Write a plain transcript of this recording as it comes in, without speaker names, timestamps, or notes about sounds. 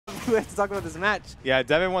we have to talk about this match. Yeah,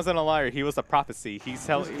 Devin wasn't a liar. He was a prophecy. He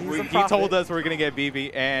told us we're going to get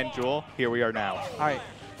Vivi and Juuuuul. Here we are now. All right.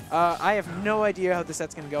 I have no idea how this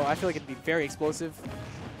set's going to go. I feel like it'd be very explosive.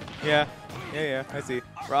 Yeah. Yeah, I see.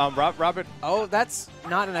 Robert. Oh, that's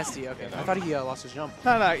not an SD. Okay. I thought he lost his jump.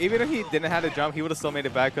 No. Even if he didn't have to jump, he would have still made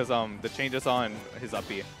it back because the changes on his up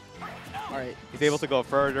B. All right. He's able to go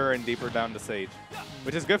further and deeper down the stage,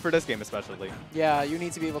 which is good for this game especially. Yeah, you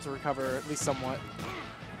need to be able to recover at least somewhat.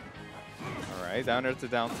 All right, down air to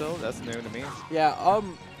down tilt. That's new to me. Yeah.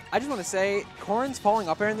 I just want to say, Corrin's falling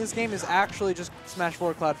up air in this game is actually just Smash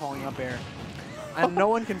 4 Cloud falling up air, and no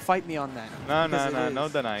one can fight me on that. No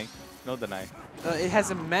deny. No deny. It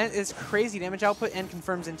has it's crazy damage output and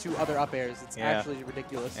confirms into other up airs. It's actually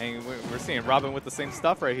ridiculous. And we're seeing Robin with the same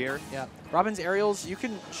stuff right here. Yeah, Robin's aerials,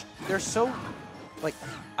 they're so, like,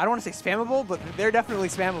 I don't want to say spammable, but they're definitely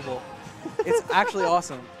spammable. It's actually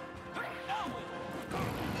awesome.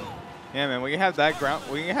 Yeah, man. When you have that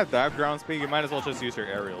ground speed, you might as well just use your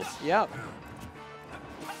aerials. Yep.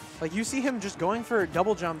 Like, you see him just going for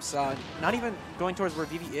double jumps, not even going towards where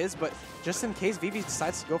Vivi is, but just in case Vivi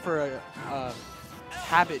decides to go for a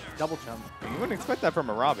habit double jump. You wouldn't expect that from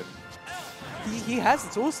a Robin. He has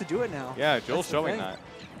the tools to do it now. Yeah, Juuuul's showing that.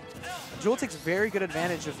 Juuuuul takes very good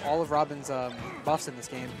advantage of all of Robin's buffs in this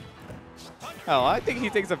game. Hell, I think he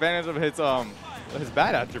takes advantage of his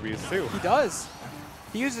bad attributes, too. He does.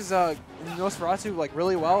 He uses Nosferatu, like,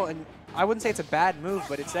 really well, and I wouldn't say it's a bad move,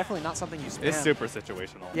 but it's definitely not something you spam. It's super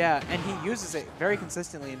situational. Yeah, and he uses it very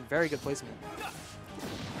consistently and very good placement.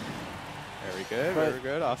 Very good, very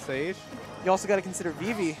good. Off stage. You also got to consider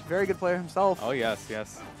Vivi, very good player himself. Oh, yes.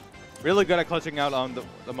 Really good at clutching out on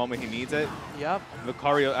the moment he needs it. Yep.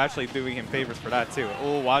 Lucario actually doing him favors for that, too.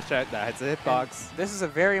 Oh, watch that. That hits a hitbox. And this is a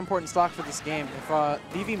very important stock for this game. If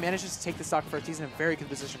Vivi manages to take the stock first, he's in a very good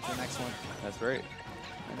position for the next one. That's right.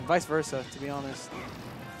 And vice versa, to be honest.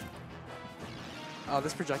 Oh,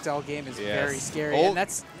 this projectile game is very scary, and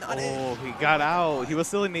that's not it. Oh, he got out. He was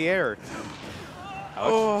still in the air. Ouch.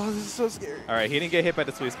 Oh, this is so scary. All right, he didn't get hit by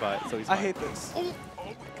the sweet spot, so he's fine. I hate this.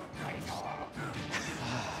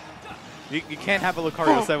 You can't have a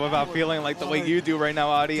Lucario set without feeling like the way you do right now,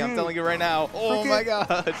 Adi. I'm telling you right now. Oh, my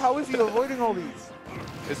God. How is he avoiding all these?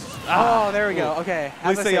 Oh, there we go. Okay.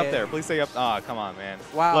 Please stay up there. Please stay up. Ah, come on, man.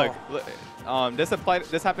 Wow. Look,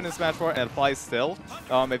 this happened in Smash 4 and it applies still.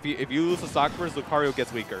 If you lose the stock first, Lucario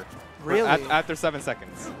gets weaker. Really? After 7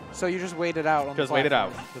 seconds. So you just wait it out on Just wait it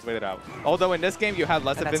out. Just wait it out. Although in this game you have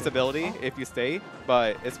less invincibility if you stay,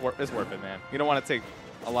 but it's worth it, man. You don't want to take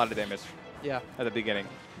a lot of damage. Yeah. At the beginning.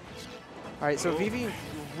 All right, so Vivi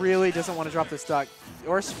really doesn't want to drop this stock.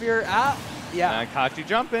 Or Sphere, yeah. And caught you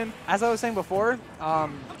jumping. As I was saying before,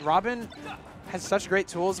 Robin has such great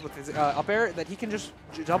tools with his up air that he can just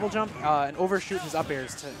double jump and overshoot his up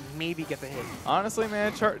airs to maybe get the hit. Honestly,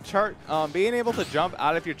 man, being able to jump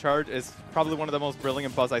out of your charge is probably one of the most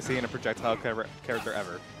brilliant buffs I see in a projectile character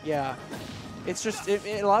ever. Yeah. It's just,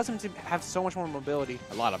 it allows him to have so much more mobility.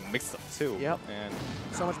 A lot of mix-up, too. Yep. And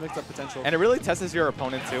so much mix-up potential. And it really tests your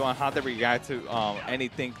opponent, too, on how they react to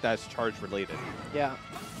anything that's charge-related. Yeah.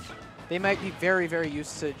 They might be very, very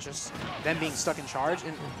used to just them being stuck in charge,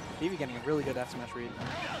 and Vivi getting a really good F smash read.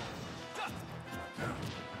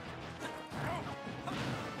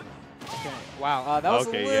 Okay. Wow. That was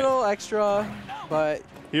a little extra, but...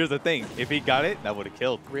 Here's the thing. If he got it, that would have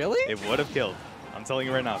killed. Really? It would have killed. I'm telling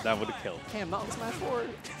you right now, that would have killed. Damn, not in Smash 4.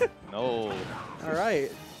 No. All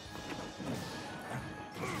right.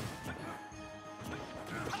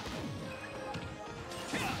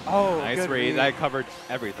 Oh, nice read. That covered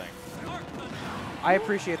everything. I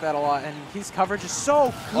appreciate that a lot, and his coverage is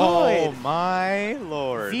so good. Oh, my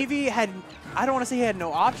Lord. Vivi had, I don't want to say he had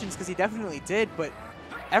no options, because he definitely did, but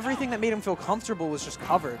everything that made him feel comfortable was just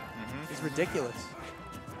covered. It's ridiculous.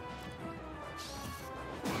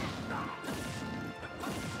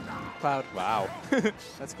 Cloud. Wow.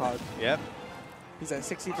 That's Cloud. Yep. He's at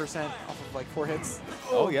 60% off of like 4 hits.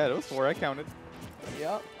 Oh, yeah, those 4 I counted.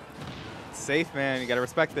 Yep. Safe, man. You got to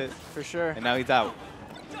respect it. For sure. And now he's out.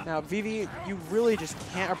 Now, Vivi, you really just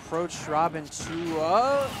can't approach Robin too.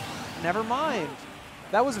 Never mind.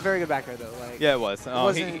 That was a very good back air, though. Like, yeah, it was.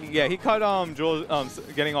 He caught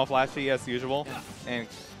Juuuuul getting all flashy as usual, and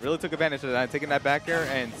really took advantage of that, taking that back air,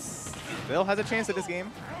 and still has a chance at this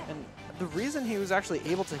game. And the reason he was actually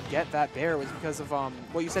able to get that bair was because of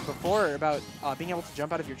what you said before about being able to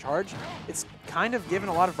jump out of your charge. It's kind of given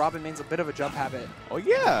a lot of Robin mains a bit of a jump habit. Oh,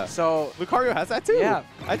 yeah. So Lucario has that, too. Yeah,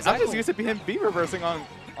 exactly. I'm just used to him B-reversing on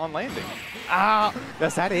landing. Ah,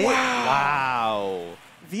 that's that it? Wow.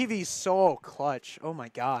 Vivi's so clutch. Oh, my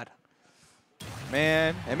God.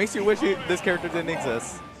 Man, it makes you wish this character didn't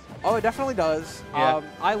exist. Oh, it definitely does. Yeah.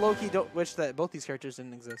 I low-key don't wish that both these characters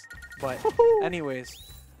didn't exist. But anyways.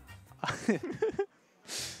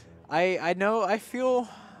 I know, I feel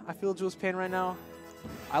Juuuul's pain right now.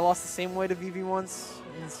 I lost the same way to Vivi once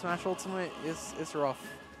in Smash Ultimate. It's rough.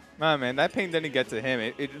 Nah, man, that pain didn't get to him.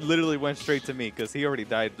 It literally went straight to me because he already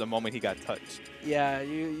died the moment he got touched. Yeah,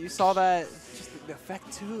 you saw that. Just the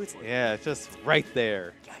effect too. It's like, yeah, just right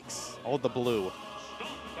there. Yikes. All the blue.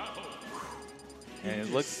 And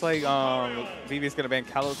it looks like Vivi's going to ban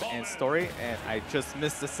Kalos and Story, and I just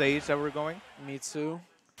missed the stage that we're going. Me too.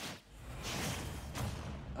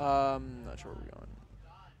 Not sure where we're going.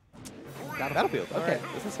 Battlefield. Okay,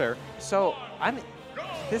 Right. this is fair. So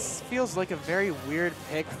this feels like a very weird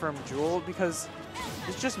pick from Juuuul because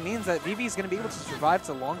this just means that Vivi is going to be able to survive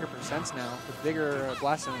to longer percents now with bigger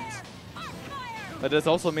blast zones. But this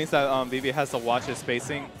also means that Vivi has to watch his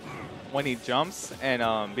spacing when he jumps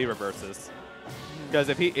and B reverses. Because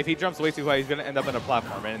if he jumps way too high, he's going to end up in a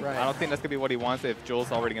platform, and Right. I don't think that's going to be what he wants if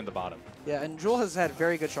Juuuul's already in the bottom. Yeah, and Juuuul has had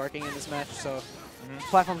very good sharking in this match, so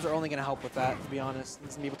platforms are only going to help with that, to be honest.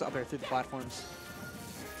 He's going to be able to up air through the platforms.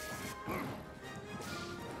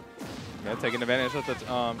 Yeah, taking advantage of the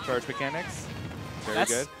charge mechanics. Very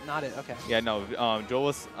That's good. not it, okay. Yeah, no, Juuuul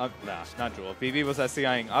was, nah, not Juuuul. Vivi was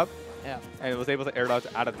SCIing up, Yeah. and was able to air dodge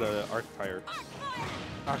out of the arc fire.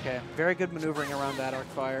 Okay, very good maneuvering around that arc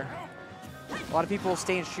fire. A lot of people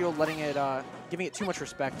stay in shield, letting it, giving it too much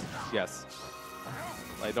respect. Yes.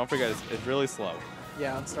 Like, don't forget, it's really slow.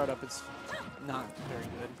 Yeah, on startup, it's not very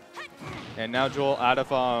good. And now Juuuul out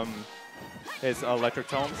of his electric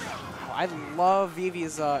tomes. Oh, I love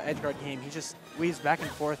Vivi's edge guard game. He just weaves back and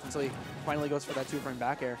forth until he finally goes for that 2-frame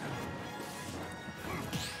back air.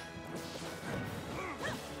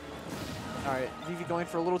 All right, Vivi going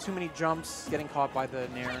for a little too many jumps, getting caught by the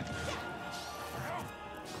Nair.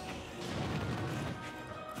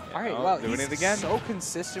 All right, wow, doing he's it again. so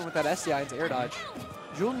consistent with that SDI into air dodge.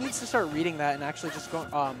 Juuuul needs to start reading that and actually just going,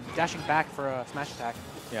 dashing back for a smash attack.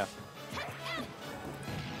 Yeah.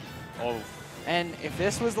 Oh. And if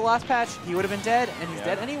this was the last patch, he would have been dead, and he's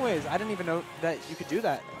dead anyways. I didn't even know that you could do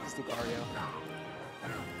that. It's Lucario.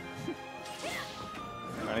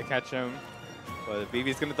 Trying to catch him. But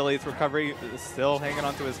Vivi's going to delay his recovery. Still hanging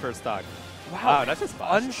on to his first stock. Wow, that's just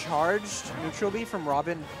fast. Uncharged neutral B from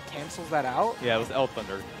Robin cancels that out. Yeah, it was L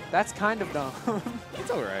Thunder. That's kind of dumb.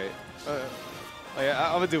 It's all right. Like,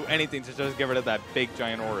 I would do anything to just get rid of that big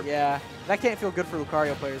giant orb. Yeah, that can't feel good for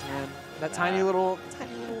Lucario players, man. That tiny little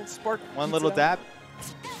spark. One pizza. little dab.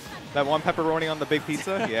 That one pepperoni on the big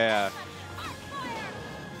pizza. Yeah.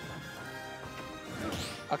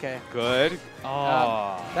 Okay. Good.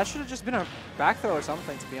 Oh. That should have just been a back throw or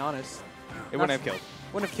something, to be honest. It wouldn't have killed.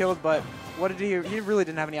 Wouldn't have killed, but what did he? He really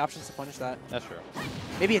didn't have any options to punish that. That's true.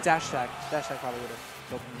 Maybe a dash tag. Dash tag probably would have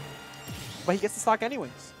killed him. But he gets the stock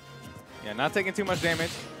anyways. Yeah, not taking too much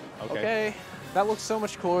damage. Okay. Okay. That looks so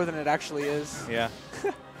much cooler than it actually is. Yeah.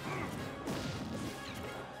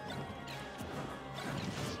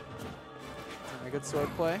 A good sword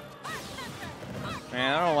play.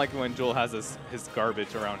 Man, I don't like when Juuuul has his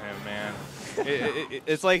garbage around him, man.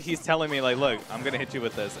 It's like he's telling me, like, look, I'm going to hit you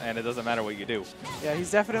with this, and it doesn't matter what you do. Yeah,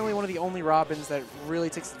 he's definitely one of the only Robins that really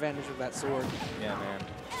takes advantage of that sword. Yeah, man.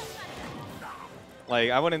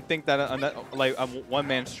 Like, I wouldn't think that a one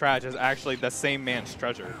man's trash is actually the same man's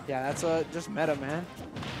treasure. Yeah, that's just meta, man.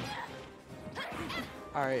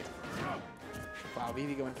 All right. Wow,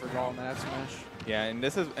 Vivi going for a ball in that F smash. Yeah, and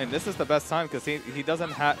this is the best time because he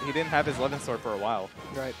didn't have his 11 sword for a while.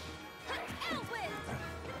 Right.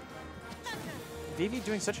 Vivi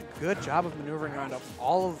doing such a good job of maneuvering around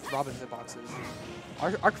all of Robin's hitboxes.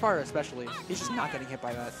 Arcfire especially. He's just not getting hit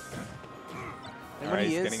by that. And All when right, he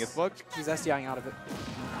he's is, getting his book. he's SDIing out of it.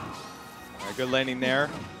 All right, good landing there.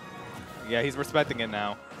 Yeah, he's respecting it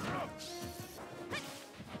now.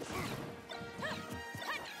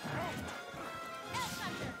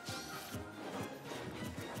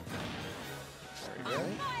 Very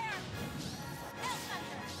good.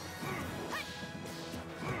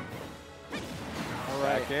 All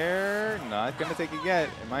right. Back air, not gonna take it yet.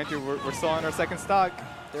 And mind you, we're still on our second stock.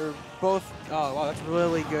 They're both, oh wow, that's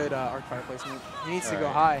really good Arcfire placement. He needs to go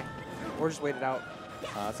high, or just wait it out.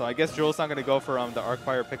 So I guess Juuuul's not gonna go for the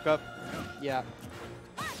Arcfire pickup. Yeah.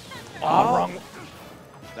 Oh, wrong.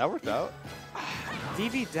 That worked out.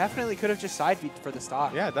 Vivi definitely could have just side beat for the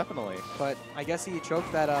stock. Yeah, definitely. But I guess he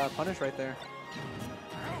choked that punish right there.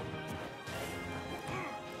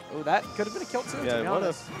 Oh, that could have been a kill too, Yeah, to be what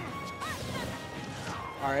honest.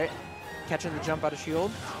 All right. Catching the jump out of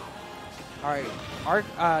shield. All right.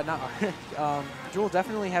 Juuuul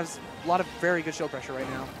definitely has a lot of very good shield pressure right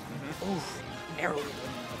now. Oof. Narrowly.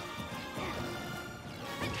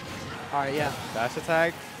 All right, yeah. Dash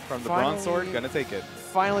attack from the bronze sword, gonna take it.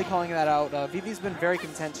 Finally calling that out. Vivi's been very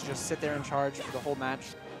content to just sit there and charge for the whole match,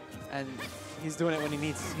 and he's doing it when he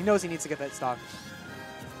needs. He knows he needs to get that stock.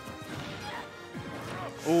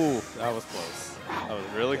 Ooh, that was close. That was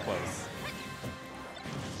really close.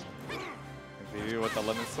 Vivi with the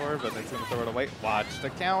lemon sword, but then he's gonna throw it away. Watch the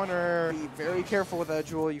counter. Be very careful with that,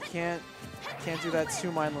 Juuuuul. You can't do that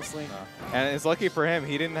too mindlessly. No. And it's lucky for him,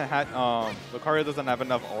 he didn't have, Lucario doesn't have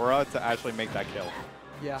enough aura to actually make that kill.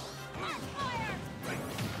 Yeah.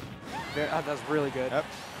 That was really good. Yep.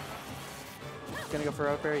 Gonna go for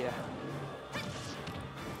up air, yeah.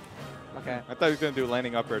 Okay. I thought he was gonna do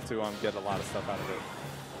landing up air to get a lot of stuff out of it.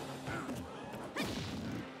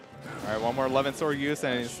 All right, one more 11 sword use,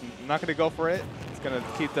 and he's not gonna go for it. He's gonna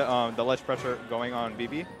keep the ledge pressure going on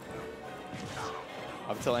Vivi.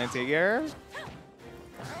 Up till anti-air.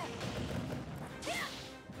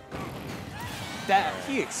 That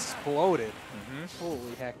he exploded. Mm-hmm.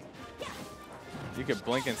 Holy heck. You could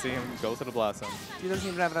blink and see him go to the Blossom. He doesn't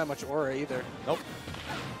even have that much aura either. Nope.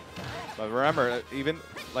 But remember, even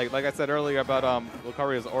like I said earlier about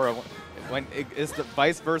Lucario's aura, when it's the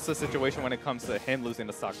vice versa situation when it comes to him losing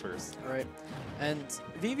the stock first. Right. And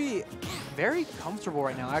Vivi, very comfortable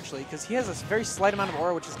right now, actually, because he has a very slight amount of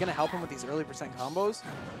aura, which is going to help him with these early percent combos.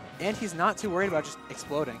 And he's not too worried about just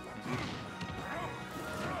exploding.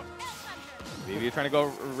 Vivi trying to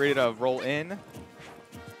go ready to roll in.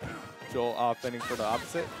 Juuuuul offending for the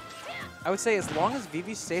opposite. I would say as long as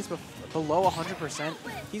Vivi stays below 100%,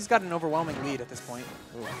 he's got an overwhelming lead at this point.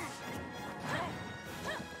 Ooh.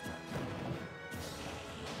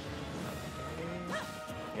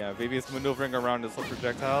 Yeah, Vivi's maneuvering around his little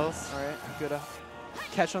projectiles. All right, good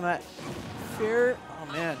catch on that. Fair. Oh,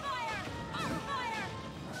 man.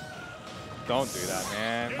 Don't do that,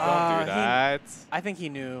 man. Don't do that. I think he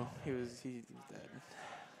knew he was dead.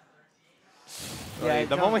 Yeah,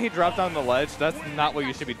 the moment he dropped down the ledge, that's not what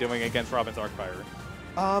you should be doing against Robin's Arcfire.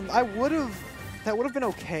 That would have been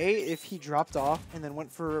okay if he dropped off and then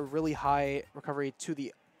went for a really high recovery to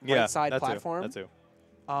the right side platform. That too.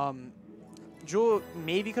 Juuuuul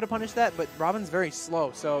maybe could have punished that, but Robin's very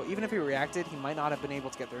slow, so even if he reacted, he might not have been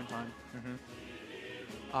able to get there in time.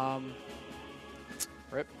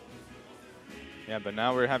 Rip. Yeah, but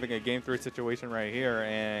now we're having a game 3 situation right here,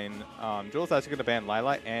 and Juuuul's actually going to ban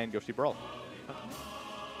Lilac and Yoshi Brawl.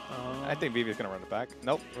 I think Vivi's going to run it back.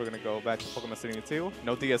 Nope, we're going to go back to Pokemon Stadium 2.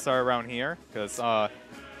 No DSR around here, because,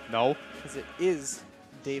 no. Because it is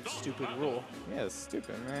Dave's stupid rule. Yeah, it's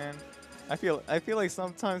stupid, man. I feel like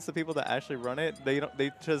sometimes the people that actually run it, they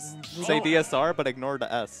just say DSR but ignore the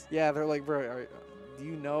S. Yeah, they're like, bro, do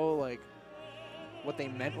you know like what they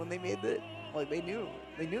meant when they made it? Like they knew.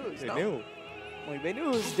 They knew it was dumb. Knew. Like they knew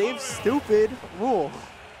it was Dave's stupid rule.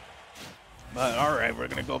 But all right, we're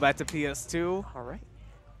gonna go back to PS2. All right.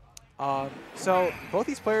 So both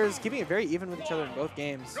these players keeping it very even with each other in both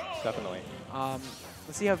games. Definitely.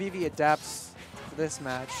 Let's see how Vivi adapts for this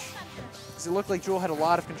match. Because it looked like Juuuuul had a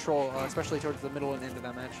lot of control, especially towards the middle and end of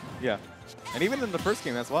that match. Yeah. And even in the first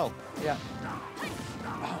game as well. Yeah.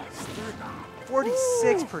 Oh,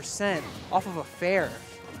 46% off of a fair.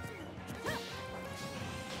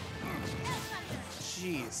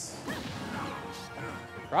 Jeez.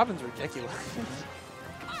 Robin's ridiculous.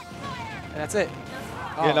 And that's it.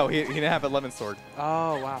 Oh. Yeah, no, he didn't have a lemon sword.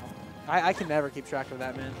 Oh, wow. I can never keep track of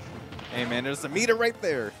that, man. Hey, man, there's a meter right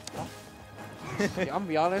there. Hey, I'm going to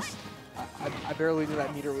be honest. I barely knew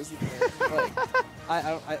that meter was even there.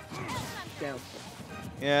 Like, damn.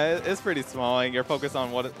 Yeah, it's pretty small, and you're focused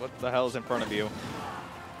on what the hell is in front of you.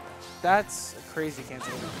 That's a crazy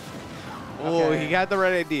cancel. Oh, Okay. he had the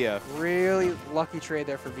right idea. Really lucky trade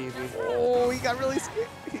there for Vivi. Oh, he got really scared.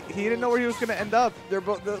 He didn't know where he was going to end up. They're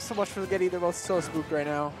both so much for the Getty. They're both so spooked right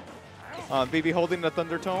now. Vivi holding the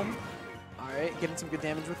Thunder Tome. All right, getting some good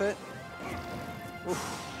damage with it.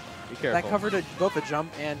 Oof. Be careful. That covered both a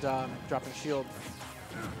jump and dropping shield.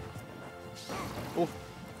 Oof.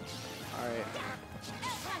 All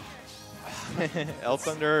right. El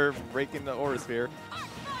Thunder breaking the Aura Sphere.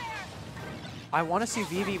 I want to see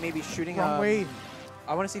Vivi maybe shooting. Wrong way.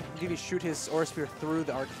 I want to see Vivi shoot his Aura Spear through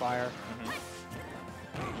the Arc Fire.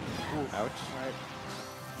 Ouch. All right.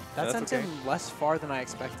 That sent him less far than I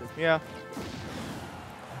expected. Yeah.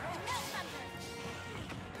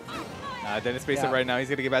 Didn't space it right now. He's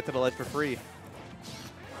going to get back to the ledge for free.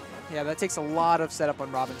 Yeah, that takes a lot of setup on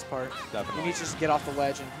Robin's part. Definitely. He needs to just get off the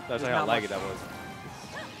ledge. And that's how laggy that was.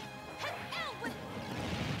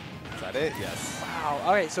 Is that it? Yes. Wow.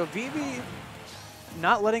 All right, so Vivi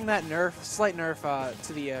not letting that slight nerf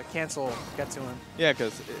to the cancel get to him. Yeah,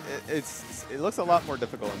 because it looks a lot more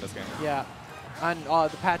difficult in this game. Yeah. And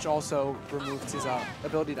the patch also removed his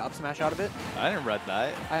ability to up smash out of it. I didn't read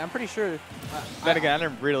that. I'm pretty sure. Then again, I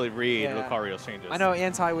didn't really read Yeah. Lucario's changes. I know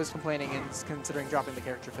Anti was complaining and considering dropping the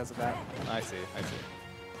character because of that. I see. I see.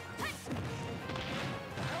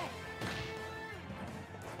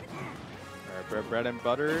 All right, bread and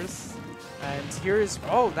butters. And here's,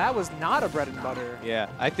 oh, that was not a bread and butter. Yeah,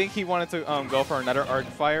 I think he wanted to go for another arc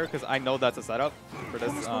fire because I know that's a setup for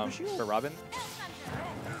this for Robin.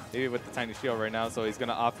 Maybe with the tiny shield right now, so he's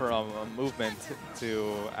gonna offer a movement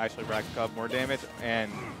to actually rack up more damage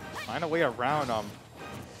and find a way around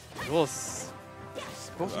Juuuul's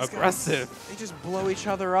Both these aggressive. Guys, they just blow each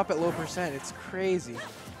other up at low percent. It's crazy.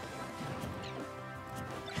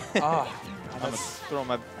 Oh, I'm gonna throw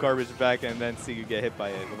my garbage back and then see you get hit by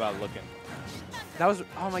it without looking. that was,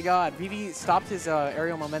 oh my god. Vivi stopped his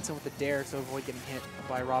aerial momentum with the dare to avoid getting hit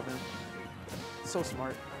by Robin. So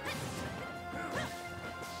smart.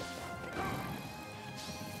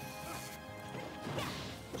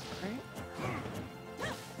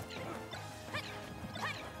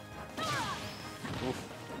 Oof.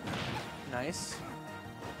 Nice.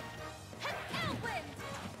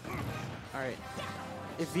 Alright.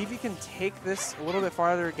 If Vivi can take this a little bit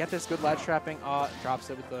farther, get this good ledge trapping,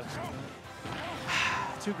 drops it with the...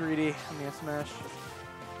 Too greedy in the F smash.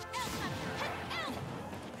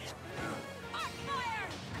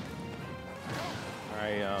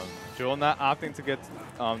 Alright, Juuuul not opting to get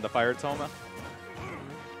the fire Toma.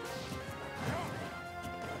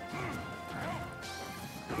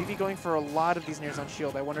 Vivi going for a lot of these nairs on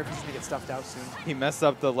shield. I wonder if he's going to get stuffed out soon. He messed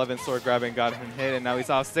up the 11 sword grab and got him hit, and now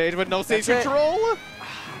he's off stage with no stage That's it. control.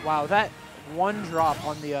 Wow, that one drop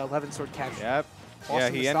on the 11 sword catch. Yep. Awesome Yeah,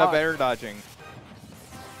 to he ended up stop. air dodging.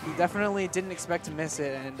 He definitely didn't expect to miss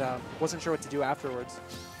it and wasn't sure what to do afterwards.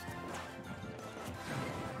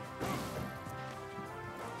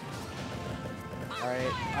 All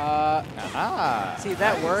right. See,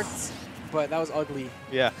 that nice. worked, but that was ugly.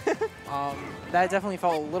 Yeah. That definitely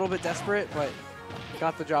felt a little bit desperate, but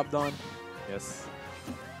got the job done. Yes.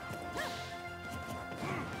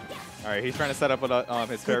 All right, he's trying to set up with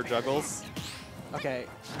his fair juggles. Okay,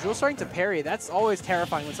 Juuuul's starting to parry. That's always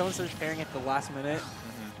terrifying when someone starts parrying at the last minute.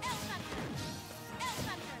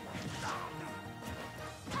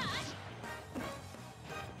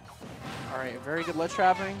 All right, very good ledge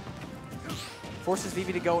trapping. Forces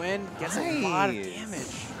Vivi to go in, gets a lot of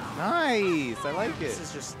damage. Nice, I like it. This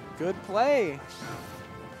is just good play.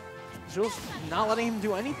 Juuuul's not letting him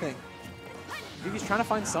do anything. Vivi's trying to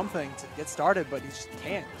find something to get started, but he just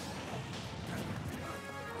can't.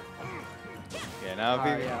 Yeah, now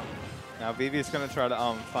Vivi. Yeah. Now Vivi's gonna try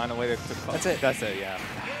to find a way to. That's it. That's it. Yeah.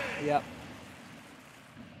 Yep.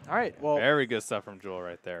 All right. Well. Very good stuff from Juuuul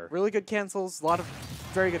right there. Really good cancels. A lot of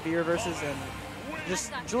very good V reverses, and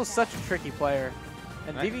just Juuuul's such a tricky player.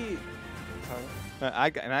 And Vivi. I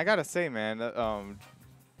gotta say, man,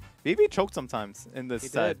 Vivi choked sometimes in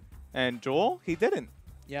this set, and Juuuul, he didn't.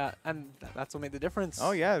 Yeah, and that's what made the difference.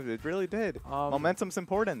 Oh yeah, it really did. Momentum's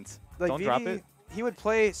important. Like Don't Vivi, drop it. He would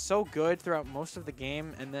play so good throughout most of the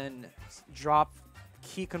game, and then drop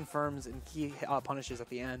key confirms and key punishes at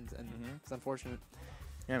the end, and it's unfortunate.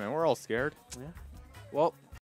 Yeah, man, we're all scared. Yeah. Well,